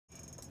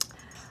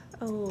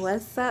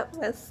What's up,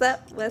 what's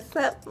up, what's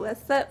up,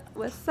 what's up,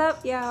 what's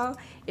up, y'all?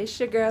 It's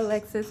your girl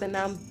Lexus, and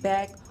I'm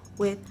back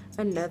with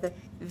another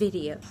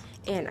video.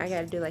 And I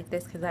gotta do like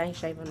this because I ain't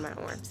shaving my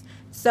arms.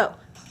 So,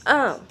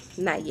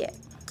 not yet.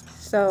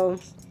 So,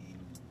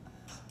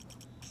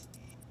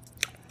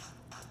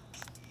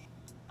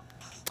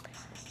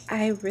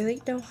 I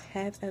really don't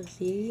have a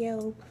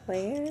video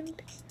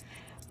planned,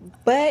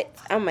 but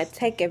I'm gonna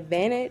take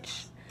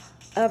advantage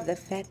of the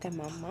fact that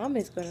my mom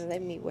is gonna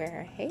let me wear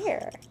her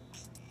hair.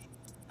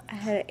 I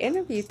had an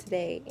interview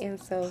today,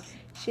 and so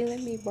she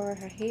let me borrow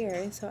her hair,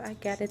 and so I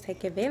gotta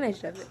take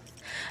advantage of this.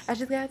 I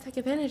just gotta take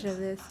advantage of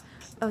this.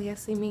 Oh, y'all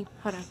see me?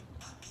 Hold on.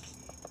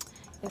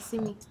 Y'all see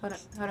me? Hold up,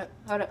 hold up,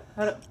 hold up,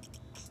 hold up.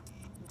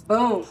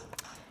 Boom.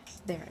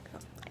 There I go.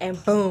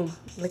 And boom.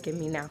 Look at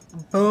me now.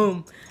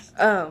 Boom.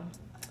 But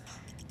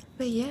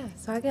yeah,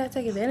 so I gotta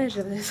take advantage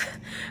of this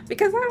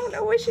because I don't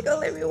know when she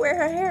gonna let me wear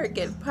her hair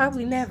again.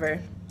 Probably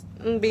never.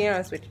 I'm gonna be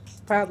honest with you.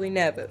 Probably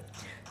never.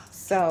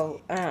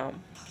 So,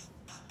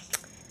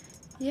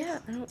 yeah,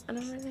 I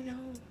don't really know.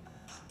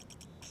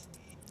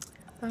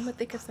 But I'm gonna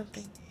think of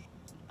something.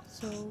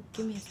 So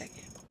give me a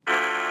second.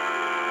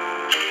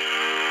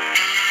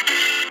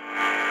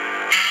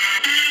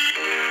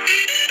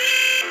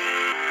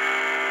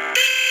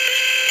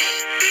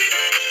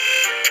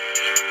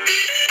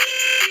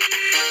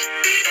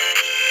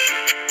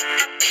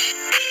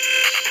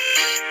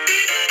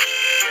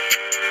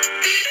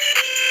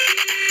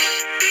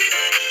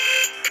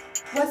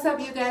 What's up,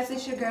 you guys?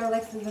 It's your girl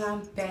Lexus, and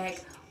I'm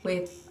back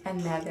with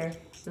another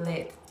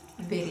lit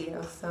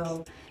video.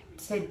 So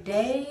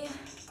today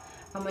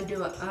I'm gonna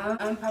do an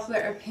unpopular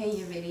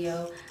opinion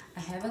video. I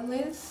have a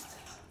list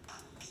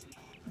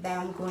that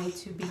I'm going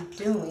to be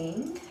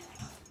doing.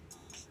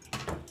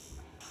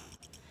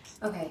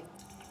 Okay,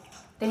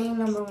 thing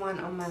number one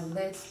on my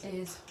list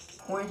is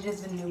Orange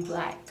is the New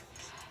Black.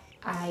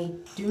 I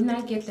do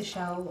not get the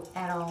show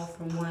at all,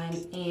 for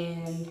one,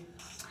 and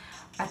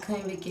I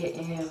couldn't even get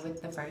in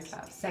with the first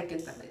 5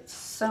 seconds of it.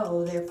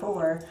 So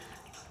therefore,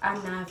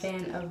 I'm not a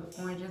fan of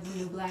Orange is the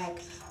New Black.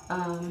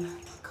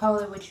 Call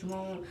it what you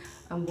want.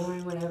 I'm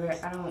boring, whatever.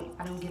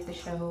 I don't get the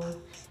show.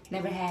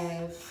 Never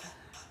have.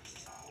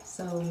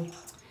 So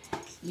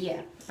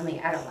yeah, I mean,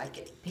 I don't like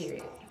it,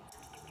 period.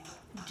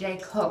 J.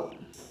 Cole.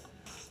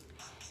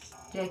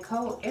 J.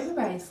 Cole,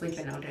 everybody's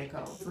sleeping on J.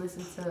 Cole.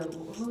 Listen to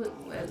who,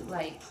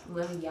 like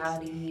Lil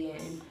Yachty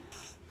and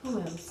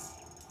who else?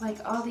 Like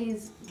all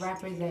these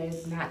rappers that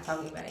is not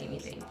talking about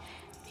anything,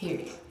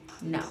 period.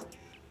 No.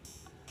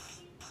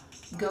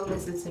 Go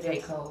listen to J.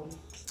 Cole.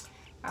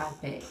 I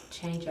bet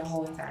change your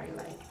whole entire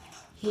life.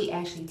 He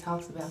actually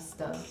talks about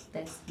stuff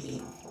that's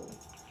meaningful.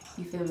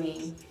 You feel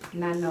me?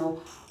 Not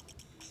no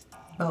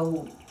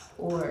boat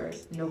or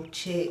no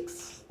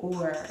chicks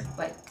or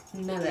like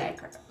none of that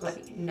crap.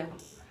 Like no.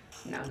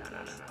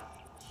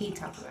 He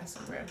talks about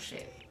some real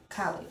shit.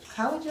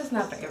 College is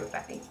not for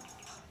everybody.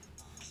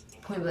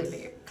 Point blank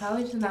period.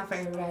 College is not for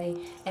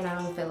everybody, and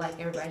I don't feel like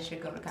everybody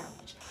should go to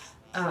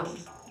college.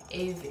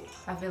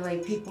 If I feel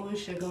like people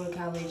should go to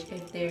college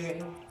if there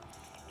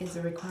is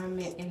a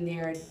requirement in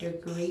their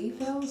degree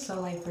field. So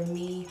like for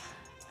me,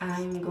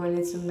 I'm going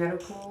into the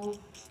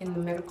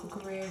medical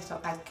career, so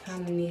I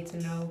kind of need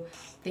to know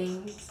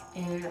things,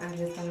 and I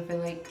just kind of feel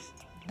like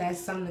that's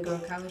something to go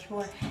to college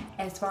for.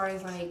 As far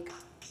as like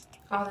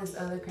all this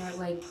other crap,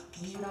 like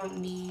you don't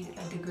need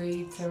a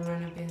degree to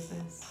run a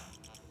business.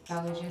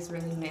 College is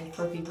really meant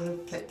for people to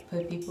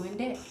put people in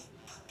debt.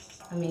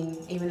 I mean,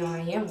 even though I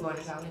am going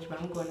to college,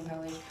 but I'm going to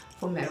college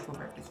for medical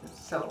purposes.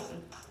 So,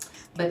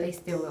 but they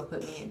still will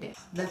put me in debt.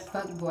 The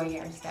fuckboy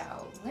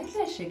hairstyle, let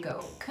that shit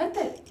go. Cut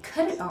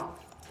it off.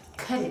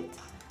 Cut it.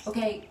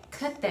 Okay,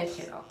 cut that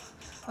shit off.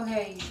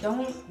 Okay,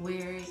 don't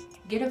wear it.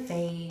 Get a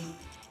fade.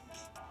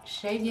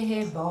 Shave your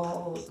head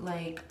bald.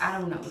 Like, I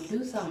don't know.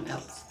 Do something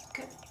else.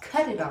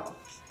 Cut it off.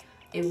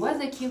 It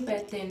wasn't cute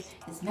back then,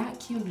 it's not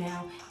cute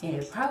now, and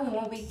it probably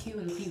won't be cute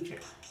in the future.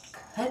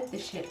 Cut the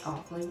shit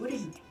off. Like, what are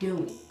you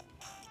doing?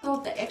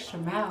 Go the extra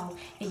mile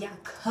and y'all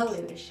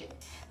color the shit.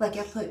 Like,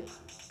 y'all put,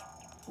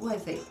 what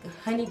is it,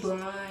 honey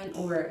blonde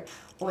or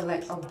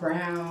like a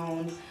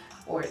brown,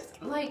 or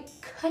like,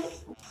 cut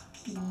it.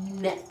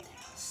 Nothing.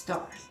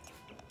 Star.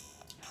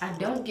 I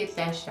don't get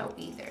that show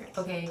either,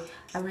 okay?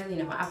 I really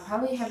don't. I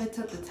probably haven't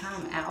took the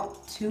time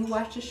out to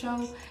watch the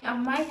show. I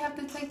might have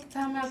to take the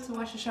time out to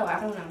watch the show. I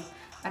don't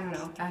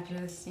know. I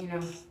just, you know,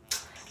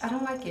 I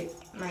don't like it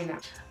right now.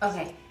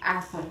 Okay,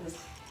 iPhones.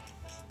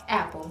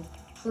 Apple,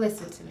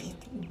 listen to me.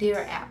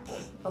 Dear Apple,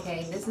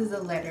 okay? This is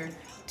a letter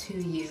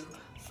to you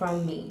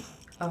from me,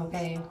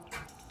 okay?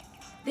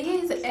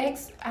 These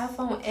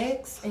iPhone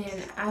X and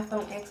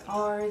iPhone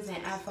XRs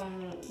and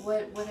iPhone,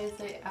 what is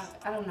it?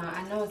 I don't know.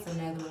 I know it's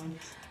another one.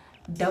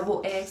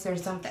 Double X or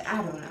something.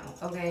 I don't know.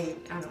 Okay,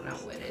 I don't know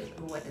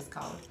what it's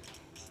called.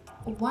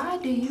 Why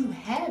do you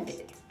have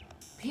it?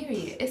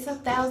 Period. It's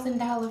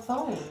 $1,000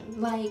 phone.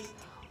 Like,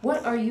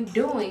 what are you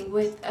doing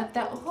with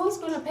who's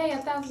gonna pay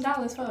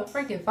 $1,000 for a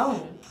freaking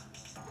phone?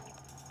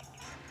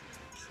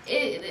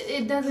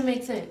 It doesn't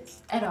make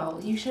sense at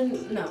all. You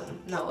shouldn't. No,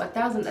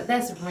 $1,000.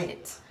 That's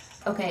rent.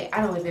 Okay,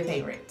 I don't even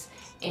pay rent,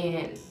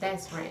 and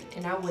that's rent,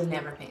 and I would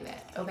never pay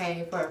that.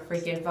 Okay, for a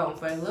freaking phone,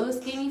 for a little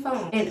skinny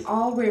phone, and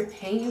all we're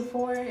paying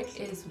for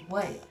is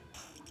what?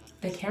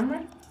 The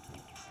camera?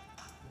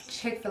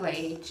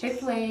 Chick-fil-A,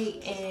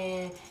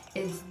 and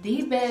it's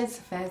the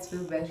best fast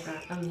food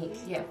restaurant. I mean,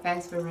 yeah,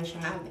 fast food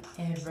restaurant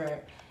I've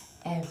ever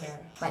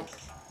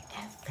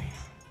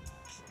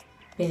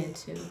been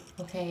to.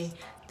 Okay,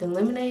 the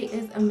lemonade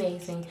is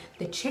amazing.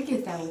 The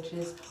chicken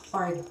sandwiches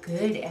are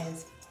good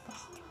as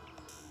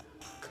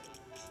fuck.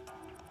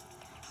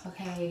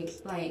 Okay,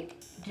 like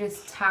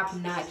just top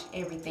notch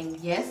everything.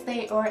 Yes,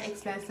 they are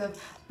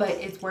expensive, but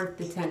it's worth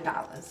the $10.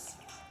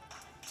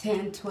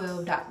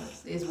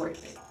 $10-12 is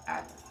worth it.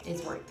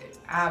 It's worth it.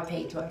 I'll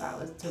pay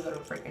 $12 to go to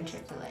freaking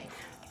Chick-fil-A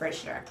for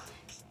sure.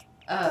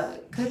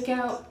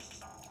 Cookout,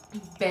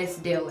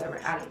 best deal ever.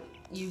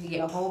 You can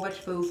get a whole bunch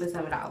of food for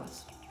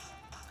 $7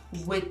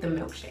 with the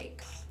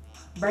milkshake.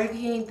 Burger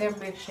King, their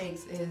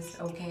milkshakes is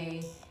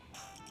okay.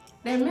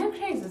 Their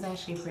milkshakes is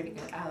actually pretty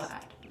good. I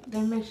lied.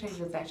 Their milkshakes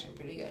is actually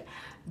pretty good.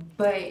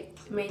 But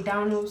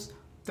McDonald's,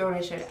 throw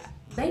that shit out.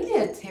 They need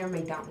to tear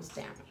McDonald's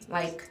down.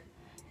 Like,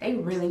 they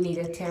really need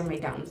to tear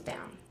McDonald's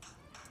down.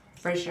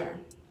 For sure.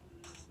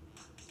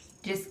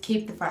 Just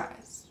keep the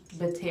fries,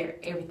 but tear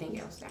everything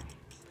else down.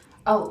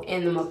 Oh,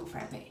 and the mocha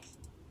frappe.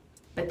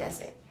 But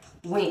that's it.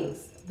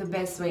 Wings, the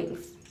best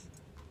wings.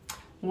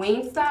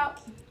 Wingstop,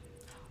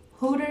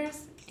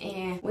 Hooters,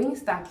 and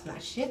Wingstop's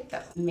not shit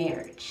though.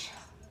 Marriage.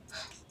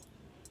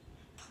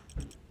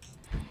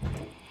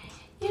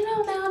 You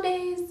know,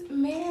 nowadays,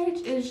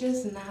 marriage is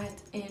just not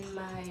in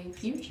my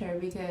future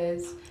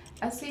because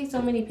I see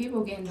so many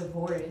people getting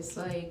divorced.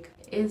 Like,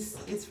 it's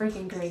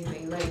freaking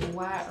crazy. Like,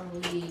 why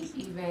are we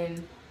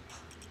even...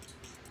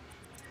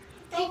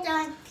 Hey,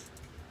 John.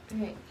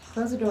 Okay,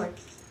 close the door.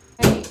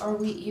 Why are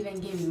we even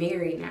getting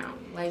married now?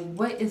 Like,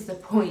 what is the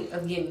point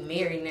of getting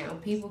married now?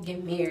 People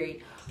get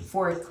married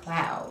for a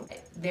clout.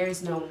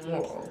 There's no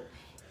moral.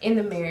 In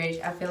the marriage,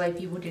 I feel like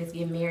people just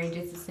get married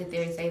just to sit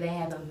there and say they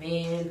have a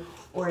man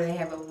or they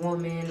have a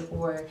woman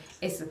or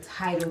it's a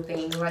title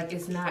thing. Like,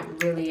 it's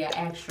not really an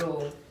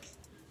actual,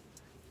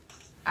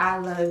 I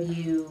love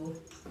you,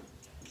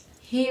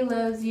 he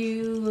loves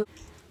you,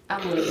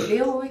 I'm gonna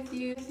deal with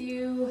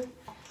you.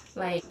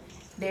 Like,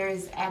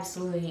 there's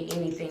absolutely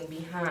anything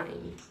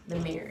behind the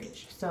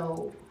marriage.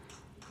 So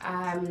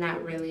I'm not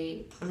a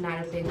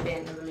big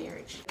fan of a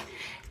marriage.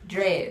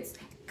 Dreads,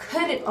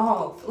 cut it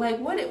off. Like,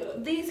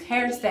 these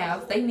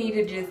hairstyles, they need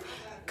to just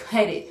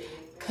cut it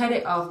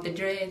off. The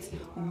dreads,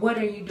 what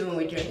are you doing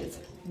with dreads?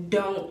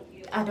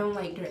 I don't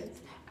like dreads.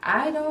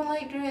 I don't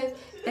like dreads.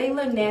 They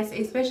look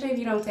nasty, especially if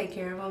you don't take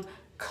care of them.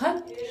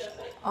 Cut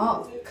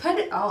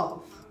it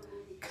off.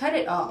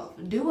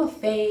 Do a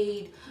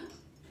fade.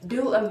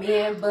 Do a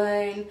man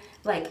bun.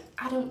 Like,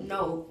 I don't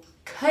know.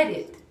 Cut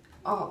it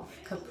off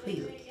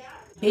completely.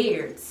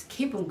 Beards,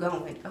 keep them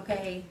going,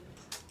 okay?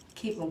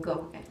 Keep them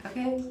going,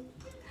 okay?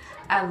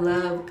 I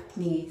love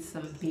me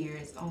some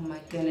beards. Oh my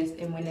goodness.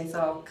 And when it's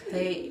all cut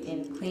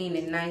and clean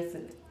and nice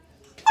and...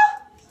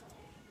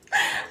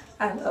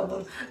 I love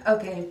them.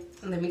 Okay,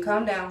 let me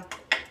calm down.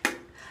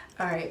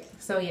 Alright,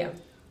 so yeah.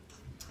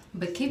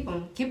 But keep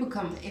them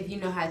coming if you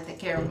know how to take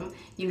care of them.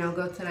 You know,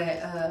 go to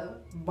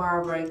that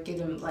barber and get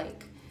them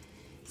like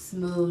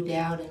smoothed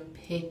out and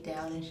picked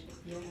out and shit.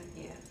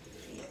 Yeah.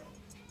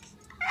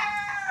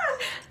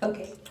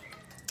 Okay.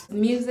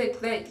 Music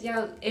that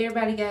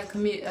everybody got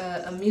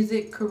a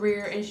music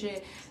career and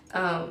shit.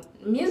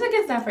 Music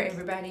is not for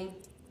everybody.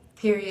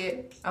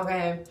 Period.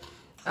 Okay.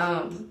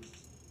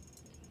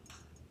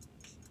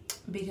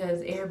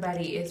 Because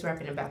everybody is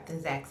rapping about the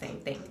exact same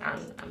thing.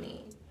 I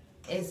mean,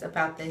 it's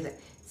about the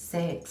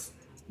sex,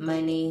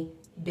 money,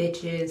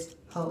 bitches,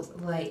 hoes,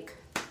 like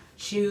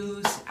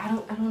shoes. I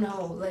don't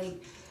know.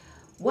 Like,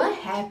 what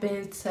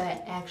happened to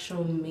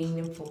actual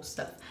meaningful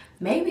stuff?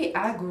 Maybe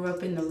I grew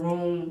up in the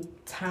wrong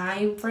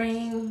time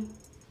frame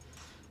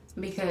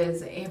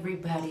because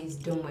everybody's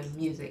doing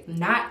music.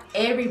 Not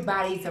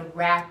everybody's a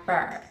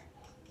rapper.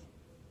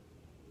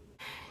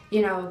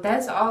 You know,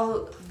 that's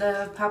all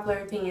the popular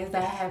opinions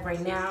that I have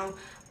right now.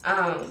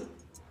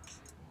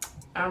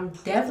 I'm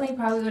definitely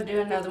probably gonna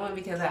do another one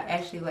because I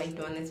actually like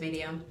doing this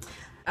video.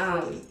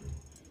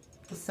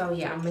 So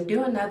yeah, I'm gonna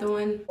do another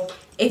one.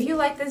 If you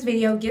like this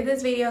video, give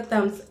this video a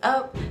thumbs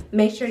up.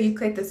 Make sure you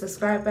click the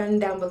subscribe button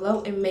down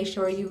below and make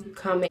sure you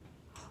comment.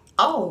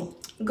 Oh,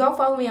 go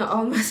follow me on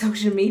all my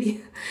social media.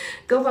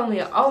 Go follow me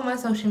on all my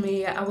social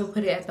media. I will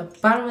put it at the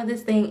bottom of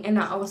this thing, and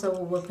I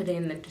also will put it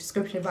in the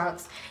description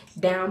box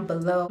down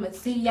below. I'm gonna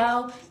see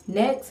y'all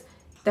next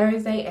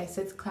Thursday at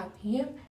 6 o'clock p.m.